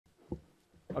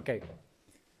Okay.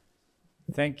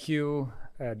 Thank you,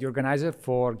 the organizer,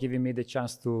 for giving me the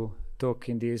chance to talk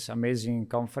in this amazing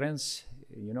conference.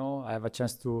 You know, I have a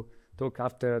chance to talk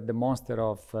after the monster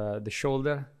of the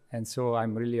shoulder, and so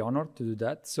I'm really honored to do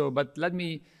that. So, but let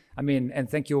me, and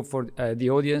thank you for the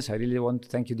audience. I really want to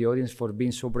thank you, the audience, for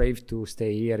being so brave to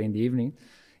stay here in the evening,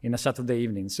 in a Saturday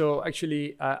evening. So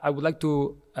actually, I would like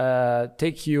to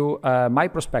take you my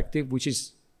perspective, which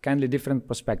is kindly different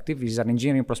perspective. It's an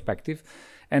engineering perspective.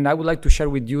 And I would like to share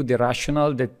with you the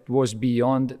rationale that was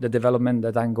beyond the development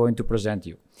that I'm going to present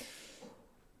you.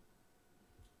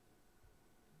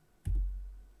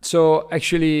 So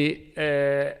actually,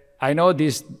 I know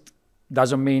this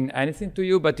doesn't mean anything to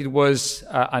you, but it was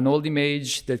an old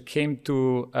image that came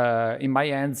to in my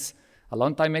hands a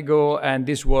long time ago, and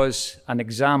this was an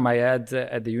exam I had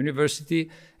at the university.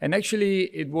 And actually,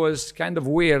 it was kind of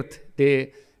weird.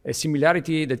 A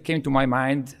similarity that came to my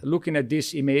mind looking at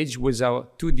this image was a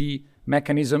 2D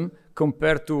mechanism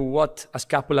compared to what a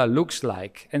scapula looks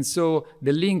like. And so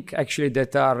the link actually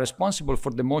that are responsible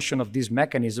for the motion of this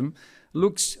mechanism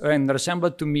looks and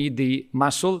resembles to me the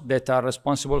muscle that are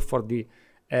responsible for the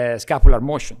scapular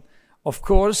motion. Of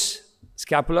course,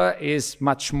 scapula is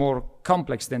much more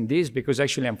complex than this because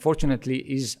actually, unfortunately,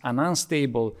 is an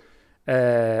unstable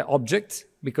object,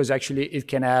 because actually it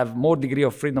can have more degree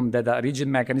of freedom than a rigid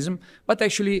mechanism. But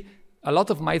actually, a lot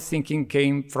of my thinking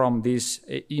came from this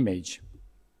image.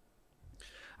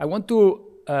 I want to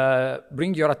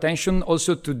bring your attention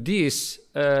also to this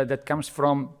that comes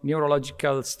from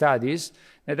neurological studies,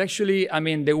 that actually,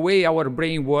 the way our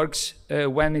brain works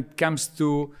when it comes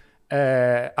to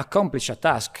accomplish a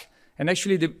task. And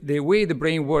actually, the way the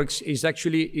brain works is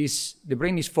actually the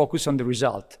brain is focused on the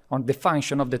result, on the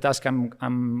function of the task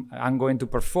I'm going to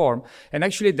perform. And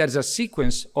actually, there's a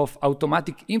sequence of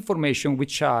automatic information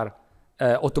which are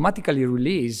automatically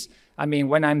released.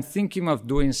 When I'm thinking of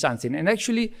doing something. And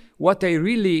actually, what I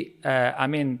really,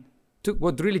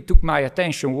 what really took my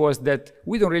attention was that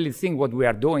we don't really think what we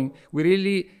are doing. We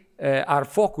really are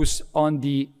focused on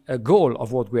the goal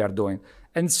of what we are doing.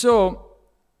 And so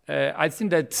I think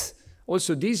that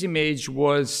also this image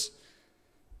was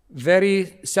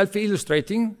very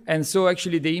self-illustrating. And so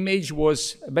actually the image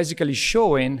was basically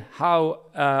showing how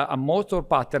a motor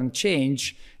pattern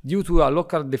change due to a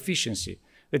local deficiency.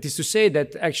 That is to say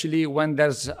that actually when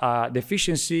there's a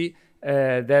deficiency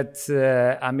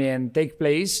that take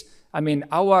place,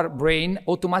 our brain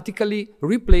automatically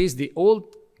replaces the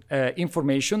old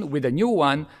information with a new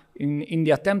one in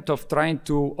the attempt of trying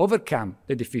to overcome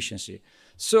the deficiency.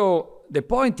 So the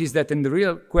point is that, and the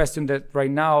real question that right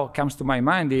now comes to my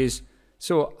mind is,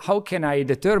 so how can I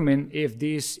determine if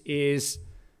this is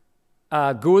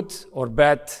good or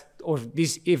bad, or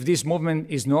if this movement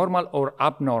is normal or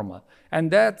abnormal? And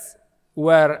that's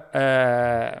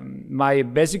where my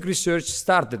basic research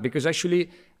started, because actually,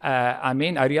 I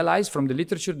realized from the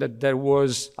literature that there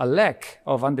was a lack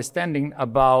of understanding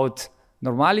about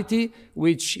normality,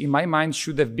 which in my mind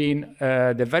should have been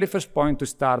the very first point to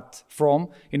start from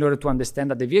in order to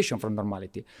understand a deviation from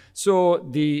normality. So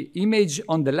the image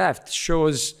on the left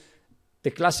shows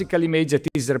the classical image that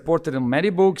is reported in many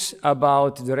books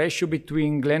about the ratio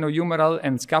between glenohumeral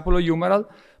and scapulohumeral.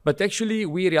 But actually,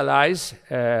 we realize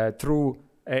through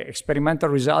experimental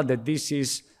result that this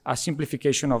is a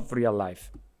simplification of real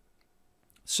life.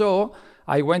 So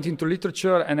I went into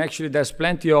literature, and actually there's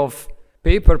plenty of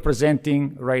paper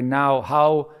presenting right now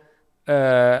how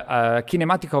a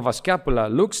kinematic of a scapula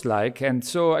looks like. And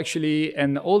so actually,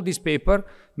 and all these paper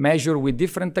measure with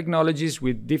different technologies,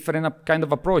 with different kind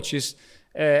of approaches,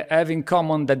 have in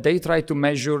common that they try to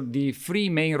measure the free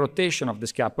main rotation of the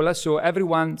scapula. So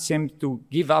everyone seems to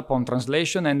give up on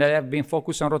translation, and they have been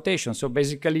focused on rotation. So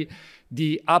basically,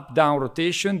 the up-down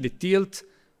rotation, the tilt,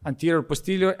 anterior,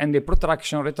 posterior, and the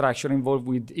protraction, retraction involved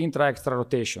with intra-extra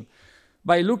rotation.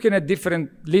 By looking at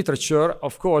different literature,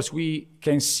 of course, we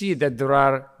can see that there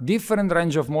are different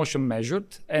range of motion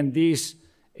measured, and this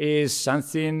is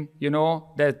something,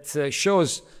 that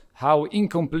shows how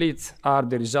incomplete are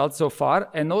the results so far.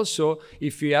 And also,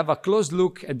 if you have a close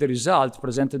look at the results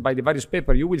presented by the various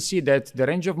papers, you will see that the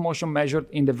range of motion measured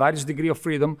in the various degree of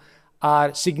freedom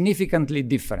are significantly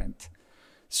different.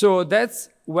 So that's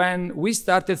when we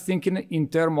started thinking in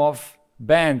terms of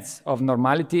bands of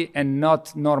normality and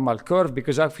not normal curve,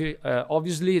 because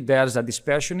obviously there's a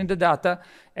dispersion in the data,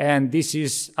 and this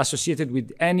is associated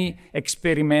with any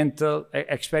experiment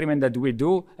that we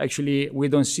do. Actually, we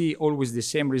don't see always the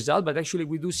same result, but actually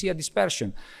we do see a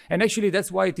dispersion. And actually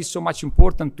that's why it is so much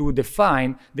important to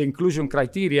define the inclusion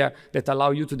criteria that allow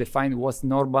you to define what's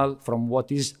normal from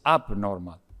what is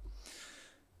abnormal.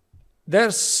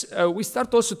 we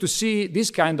start also to see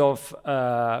this kind of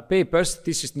papers.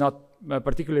 This is not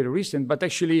particularly recent, but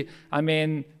actually, I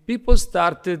mean, people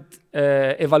started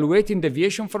evaluating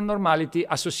deviation from normality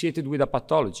associated with a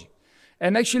pathology.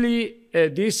 And actually,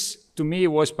 this to me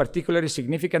was particularly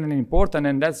significant and important,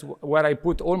 and that's where I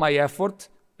put all my effort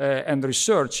and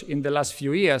research in the last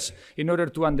few years in order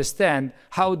to understand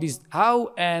how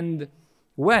and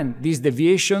when this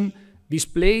deviation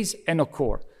displays and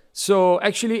occur. So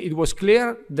actually, it was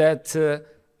clear that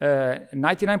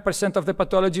 99% of the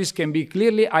pathologies can be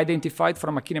clearly identified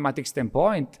from a kinematic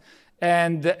standpoint,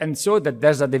 and so that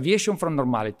there's a deviation from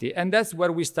normality. And that's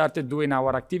where we started doing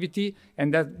our activity,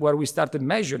 and that's where we started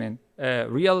measuring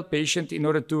real patients in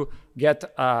order to get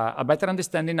a better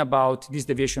understanding about this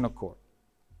deviation occur.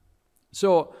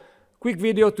 So, quick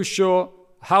video to show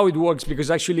how it works,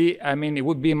 because actually, I mean, it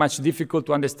would be much difficult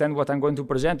to understand what I'm going to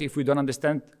present if we don't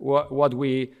understand what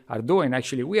we are doing.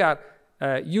 Actually, we are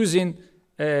using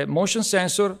a motion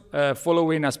sensor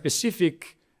following a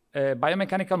specific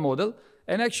biomechanical model.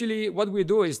 And actually, what we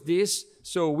do is this.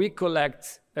 So we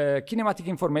collect kinematic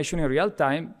information in real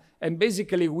time. And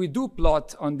basically, we do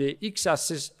plot on the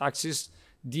x-axis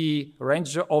the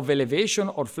range of elevation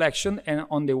or flexion. And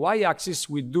on the y-axis,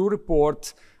 we do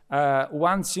report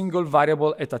one single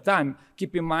variable at a time.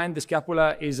 Keep in mind, the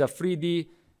scapula is a 3D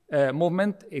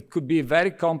movement. It could be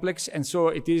very complex. And so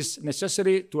it is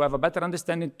necessary to have a better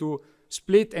understanding to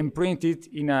split and print it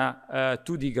in a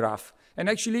 2D graph. And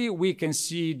actually, we can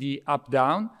see the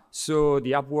up-down, so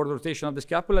the upward rotation of the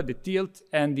scapula, the tilt,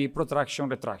 and the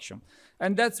protraction-retraction.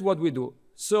 And that's what we do.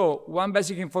 So one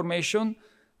basic information,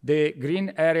 the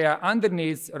green area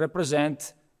underneath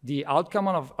represents the outcome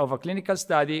of a clinical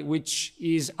study, which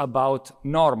is about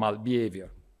normal behavior.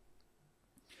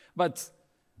 But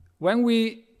when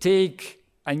we take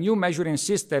a new measuring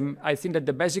system, I think that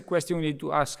the basic question we need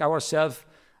to ask ourselves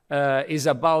is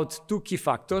about two key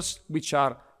factors, which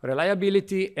are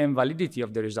reliability and validity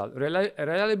of the result.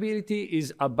 Reliability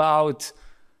is about,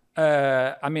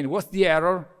 I mean, what's the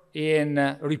error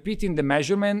in repeating the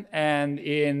measurement and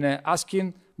in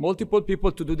asking multiple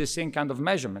people to do the same kind of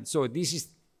measurement. So this is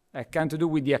kind to do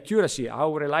with the accuracy,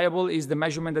 how reliable is the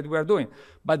measurement that we are doing.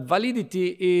 But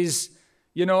validity is,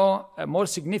 you know, more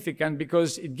significant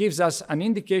because it gives us an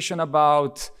indication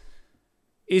about,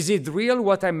 is it real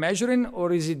what I'm measuring,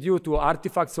 or is it due to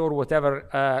artifacts or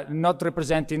whatever, not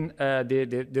representing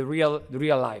the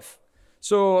real life?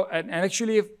 So, and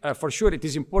actually, for sure, it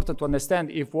is important to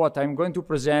understand if what I'm going to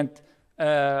present,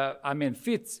 I mean,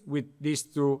 fits with these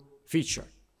two features.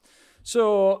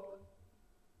 So,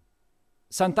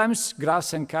 sometimes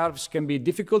graphs and curves can be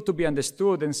difficult to be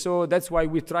understood, and so that's why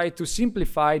we try to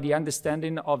simplify the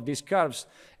understanding of these curves.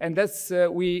 And that's,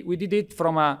 we did it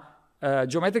from a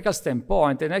geometrical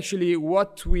standpoint, and actually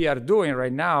what we are doing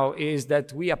right now is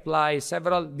that we apply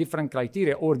several different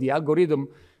criteria, or the algorithm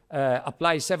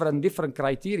applies several different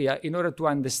criteria in order to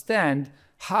understand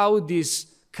how these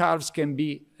curves can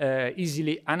be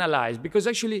easily analyzed. Because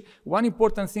actually one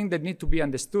important thing that needs to be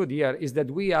understood here is that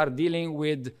we are dealing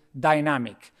with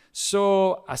dynamic.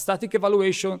 So a static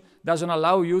evaluation doesn't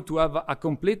allow you to have a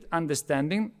complete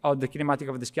understanding of the kinematic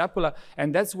of the scapula,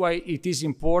 and that's why it is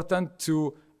important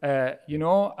to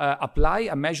apply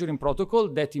a measuring protocol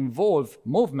that involves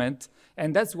movement,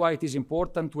 and that's why it is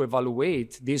important to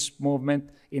evaluate this movement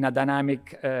in a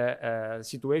dynamic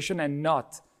situation and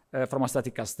not from a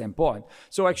statistical standpoint.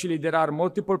 So actually there are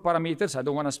multiple parameters. I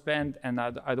don't want to spend, and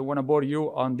I don't want to bore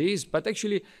you on this, but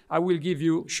actually I will give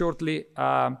you shortly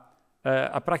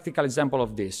a practical example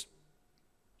of this.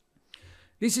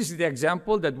 This is the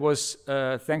example that was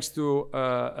thanks to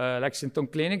Lexington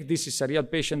Clinic. This is a real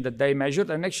patient that they measured,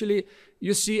 and actually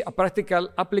you see a practical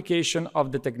application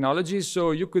of the technology.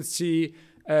 So you could see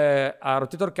a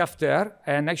rotator cuff tear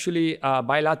and actually a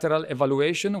bilateral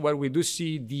evaluation where we do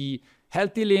see the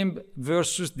healthy limb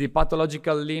versus the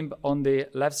pathological limb on the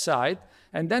left side.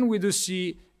 And then we do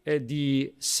see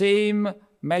the same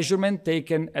measurement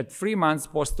taken at 3 months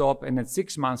post-op and at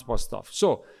 6 months post-op.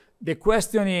 So the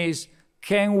question is,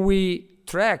 can we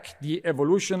track the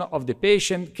evolution of the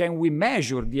patient? Can we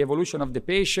measure the evolution of the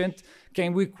patient?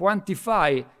 Can we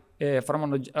quantify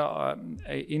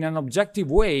in an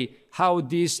objective way how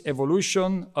this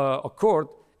evolution occurred?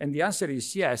 And the answer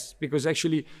is yes, because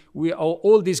actually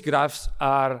all these graphs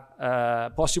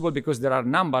are possible because there are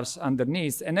numbers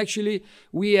underneath. And actually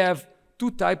we have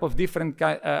two types of different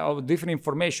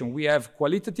information. We have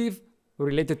qualitative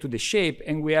related to the shape,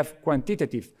 and we have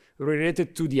quantitative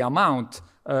related to the amount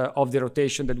of the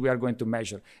rotation that we are going to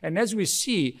measure. And as we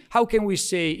see, how can we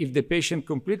say if the patient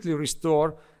completely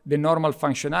restore the normal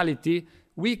functionality?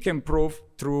 we can prove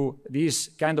through this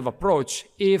kind of approach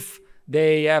if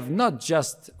they have not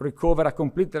just recovered a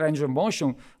complete range of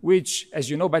motion, which, as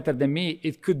you know better than me,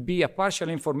 it could be a partial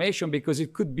information because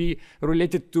it could be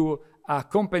related to a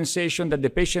compensation that the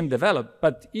patient developed.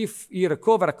 But if he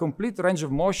recovered a complete range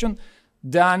of motion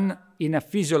done in a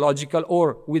physiological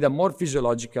or with a more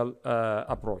physiological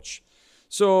approach.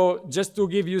 So just to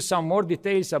give you some more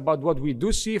details about what we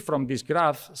do see from this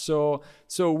graph. So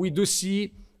we do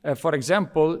see, for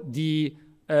example, the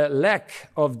lack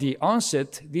of the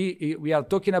onset. We are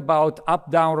talking about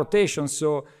up-down rotation.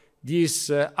 So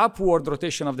this upward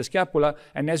rotation of the scapula.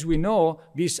 And as we know,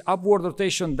 this upward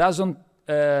rotation doesn't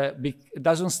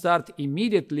start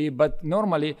immediately, but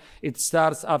normally it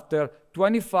starts after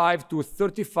 25 to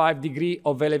 35 degrees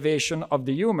of elevation of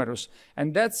the humerus.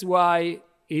 And that's why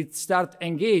it starts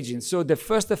engaging. So the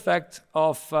first effect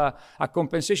of a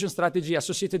compensation strategy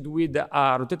associated with a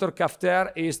rotator cuff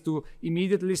tear is to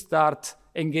immediately start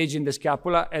engaging the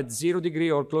scapula at 0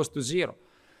 degree or close to 0.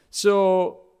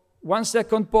 So one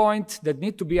second point that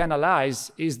needs to be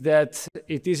analyzed is that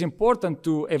it is important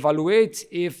to evaluate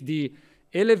if the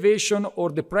elevation or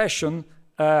depression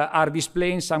are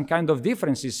displaying some kind of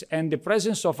differences, and the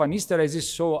presence of an hysteresis,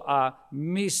 so a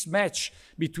mismatch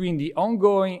between the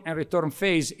ongoing and return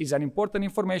phase, is an important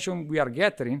information we are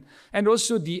gathering, and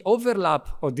also the overlap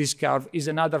of this curve is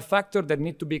another factor that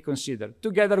needs to be considered,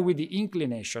 together with the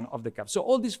inclination of the curve. So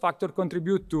all these factors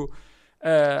contribute to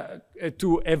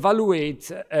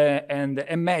evaluate and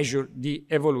measure the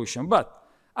evolution. But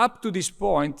up to this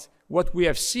point, what we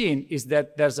have seen is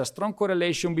that there's a strong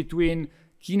correlation between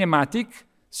kinematic,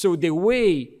 so the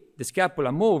way the scapula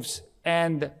moves,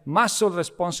 and muscle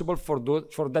responsible for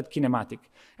that kinematic.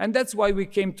 And that's why we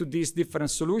came to this different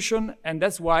solution, and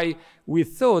that's why we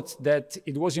thought that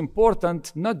it was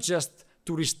important not just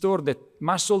to restore the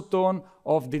muscle tone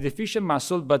of the deficient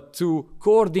muscle, but to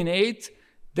coordinate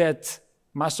that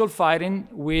muscle firing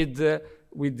with the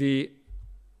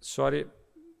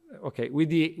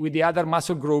other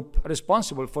muscle group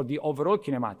responsible for the overall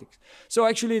kinematics. So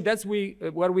actually that's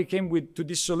where we came to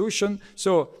this solution.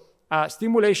 So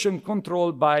stimulation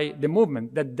controlled by the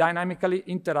movement that dynamically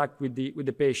interact with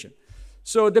the patient.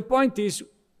 So the point is,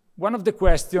 one of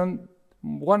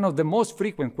the most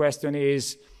frequent question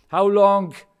is how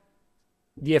long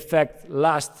the effect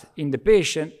lasts in the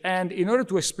patient. And in order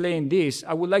to explain this,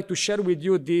 I would like to share with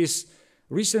you this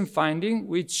recent finding,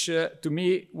 which to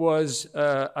me was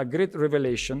a great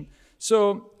revelation.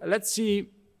 So let's see.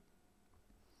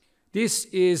 This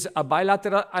is a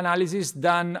bilateral analysis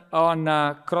done on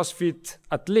a CrossFit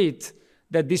athlete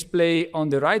that display on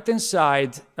the right-hand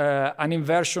side an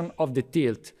inversion of the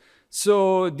tilt.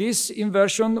 So this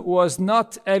inversion was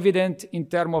not evident in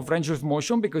terms of range of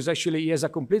motion, because actually he has a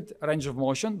complete range of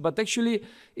motion, but actually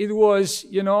it was,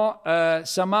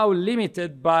 somehow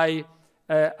limited by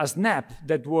a snap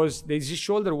that his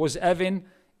shoulder was having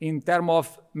in terms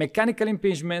of mechanical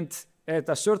impingement at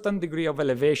a certain degree of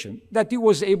elevation that he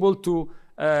was able to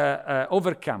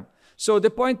overcome. So the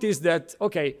point is that,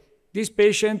 okay, this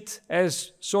patient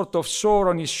has sort of sore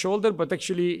on his shoulder, but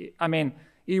actually,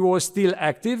 he was still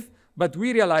active, but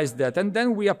we realized that. And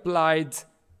then we applied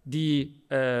the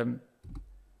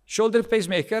shoulder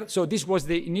pacemaker. So this was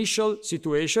the initial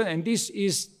situation, and this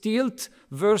is tilt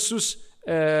versus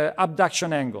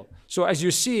abduction angle. So as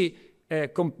you see,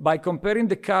 by comparing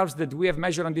the curves that we have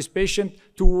measured on this patient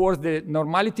towards the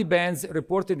normality bands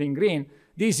reported in green,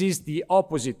 this is the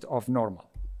opposite of normal.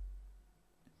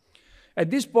 At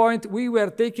this point, we were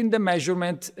taking the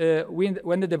measurement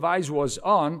when the device was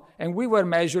on, and we were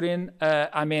measuring,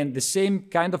 the same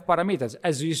kind of parameters.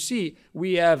 As you see,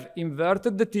 we have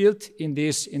inverted the tilt in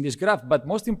this graph, but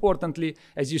most importantly,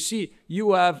 as you see,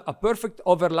 you have a perfect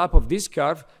overlap of this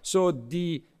curve, so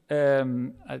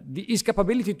his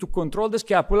capability to control the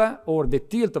scapula, or the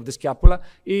tilt of the scapula,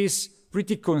 is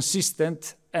pretty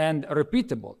consistent and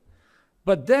repeatable.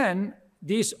 But then,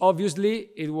 this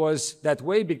obviously, it was that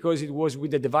way because it was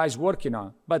with the device working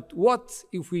on. But what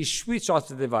if we switch off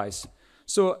the device?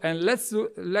 So, and let's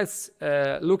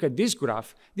look at this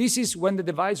graph. This is when the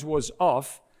device was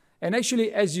off. And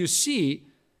actually, as you see,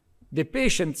 the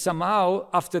patient somehow,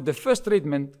 after the first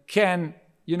treatment, can,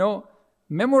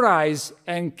 memorize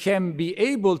and can be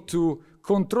able to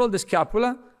control the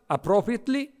scapula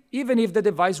appropriately, even if the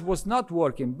device was not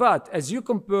working. But as you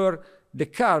compare the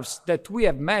curves that we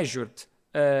have measured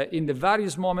in the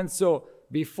various moments, so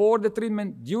before the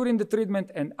treatment, during the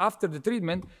treatment, and after the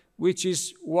treatment, which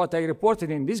is what I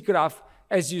reported in this graph,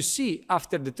 as you see,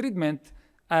 after the treatment,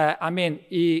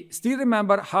 he still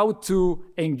remember how to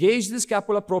engage the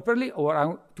scapula properly, or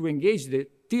how to engage the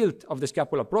tilt of the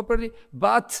scapula properly,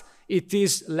 but it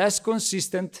is less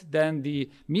consistent than the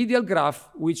medial graph,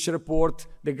 which report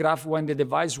the graph when the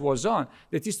device was on.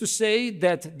 That is to say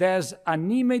that there's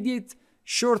an immediate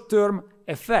short-term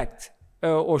effect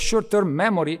or short-term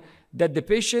memory that the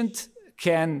patient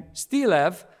can still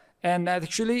have. And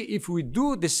actually, if we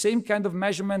do the same kind of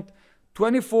measurement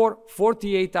 24,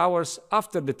 48 hours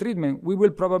after the treatment, we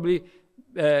will probably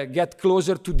get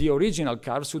closer to the original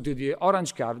curve, so to the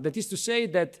orange curve. That is to say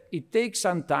that it takes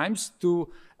some time to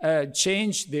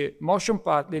change the motion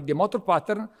part, the motor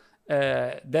pattern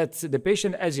that the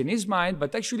patient has in his mind,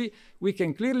 but actually we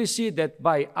can clearly see that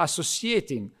by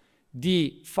associating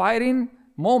the firing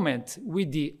moment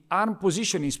with the arm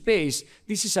position in space,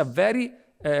 this is a very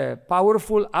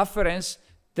powerful afference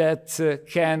that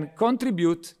can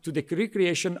contribute to the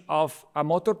recreation of a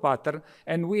motor pattern,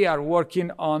 and we are working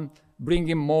on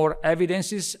bringing more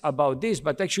evidences about this,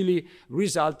 but actually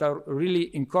results are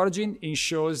really encouraging and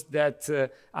shows that,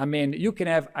 I mean, you can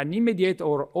have an immediate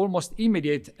or almost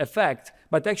immediate effect,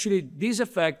 but actually this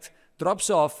effect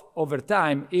drops off over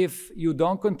time if you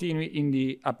don't continue in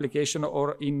the application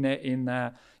or in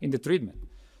the treatment.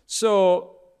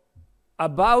 So,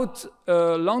 about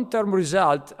long-term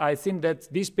result, I think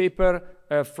that this paper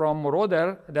from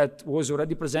Roder that was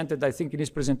already presented, I think in his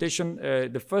presentation,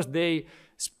 the first day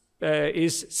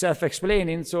is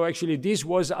self-explaining. So actually this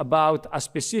was about a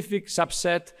specific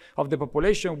subset of the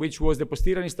population, which was the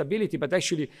posterior instability, but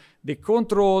actually the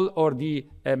control or the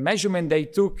measurement they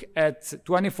took at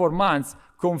 24 months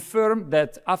confirmed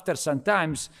that after some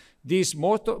times, this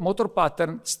motor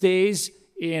pattern stays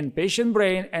in patient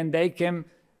brain and they can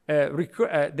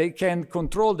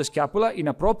control the scapula in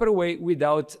a proper way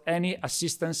without any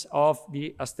assistance of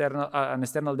the an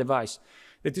external device.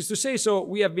 That is to say, so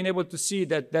we have been able to see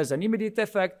that there's an immediate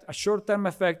effect, a short-term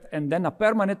effect, and then a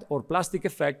permanent or plastic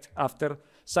effect after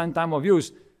some time of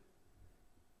use.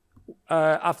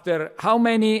 After how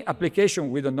many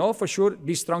applications, we don't know for sure.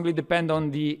 This strongly depends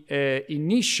on the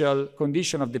initial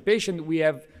condition of the patient. We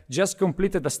have just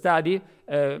completed a study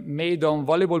made on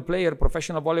volleyball player,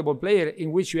 professional volleyball player,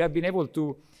 in which we have been able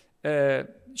to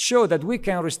show that we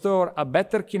can restore a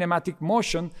better kinematic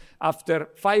motion after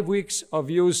 5 weeks of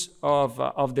use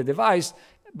of the device.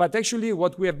 But actually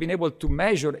what we have been able to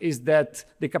measure is that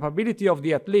the capability of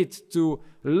the athlete to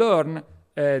learn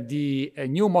the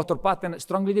new motor pattern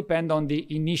strongly depend on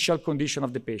the initial condition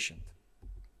of the patient.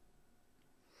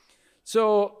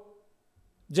 So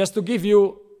just to give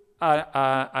you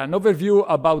an overview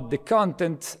about the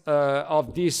content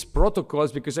of these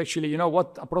protocols, because actually, you know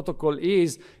what a protocol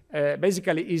is,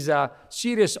 basically is a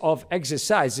series of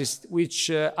exercises which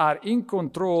are in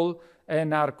control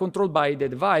and are controlled by the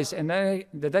device, and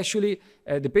that actually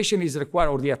the patient is required,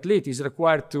 or the athlete is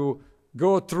required to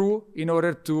go through in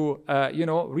order to, you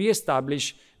know,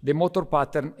 reestablish the motor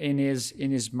pattern in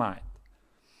his mind.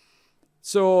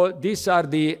 So these are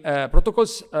the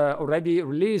protocols already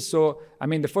released. So, I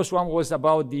mean, the first one was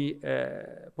about the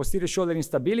posterior shoulder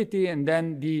instability, and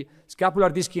then the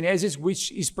scapular dyskinesis,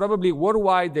 which is probably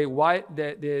worldwide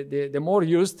the more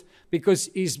used, because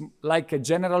it's like a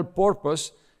general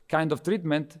purpose kind of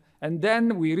treatment. And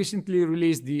then we recently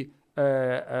released the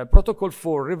protocol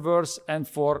for reverse and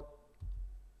for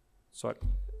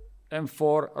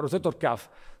rotator cuff.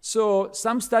 So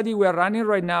some study we are running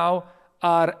right now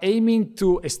are aiming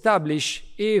to establish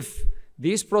if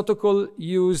this protocol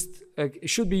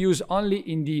should be used only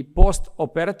in the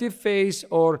post-operative phase,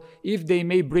 or if they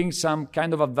may bring some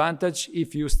kind of advantage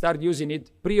if you start using it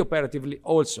pre-operatively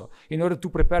also, in order to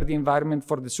prepare the environment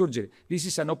for the surgery. This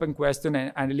is an open question,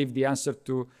 and I leave the answer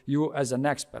to you as an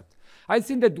expert. I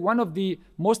think that one of the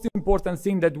most important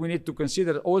things that we need to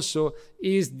consider also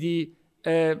is the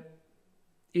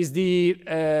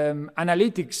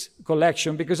analytics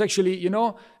collection, because actually, you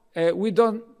know, we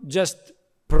don't just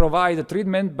provide a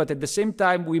treatment, but at the same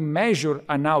time we measure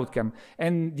an outcome,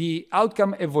 and the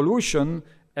outcome evolution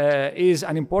is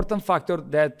an important factor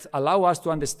that allows us to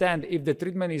understand if the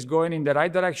treatment is going in the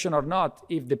right direction or not,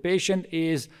 if the patient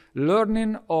is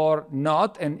learning or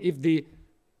not, and if the,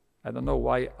 I don't know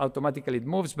why automatically it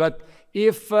moves, but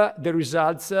if the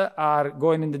results are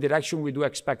going in the direction we do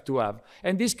expect to have.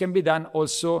 And this can be done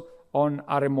also on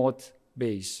a remote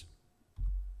base.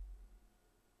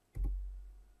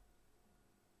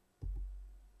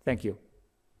 Thank you.